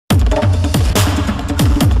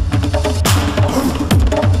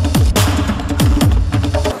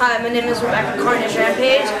My name is Rebecca Carnage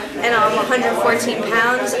Rampage, and I'm 114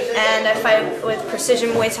 pounds, and I fight with Precision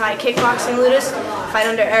Muay Thai Kickboxing Ludus. Fight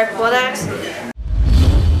under Eric Bloodaxe.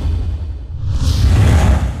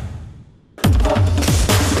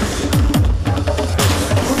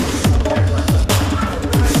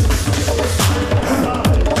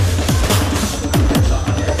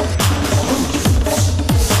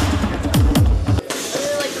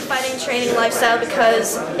 Training lifestyle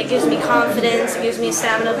because it gives me confidence, it gives me a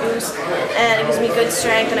stamina boost, and it gives me good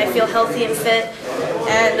strength, and I feel healthy and fit.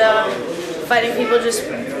 And fighting people just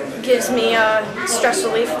gives me stress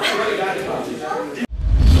relief.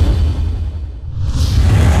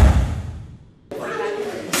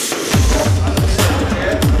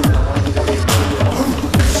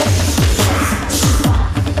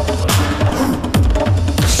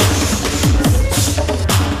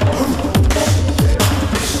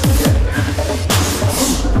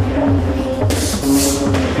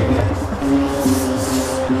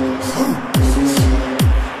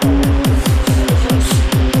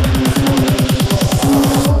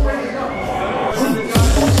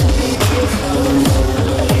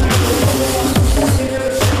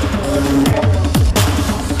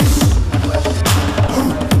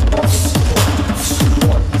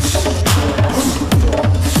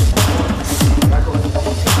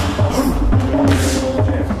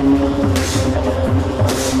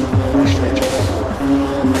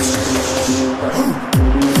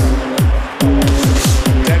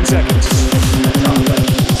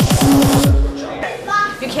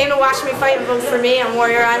 If you came to watch me fight, vote for me on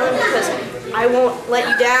Warrior Island because I won't let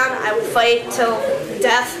you down. I will fight till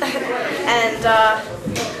death, and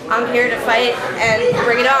I'm here to fight and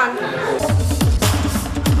bring it on.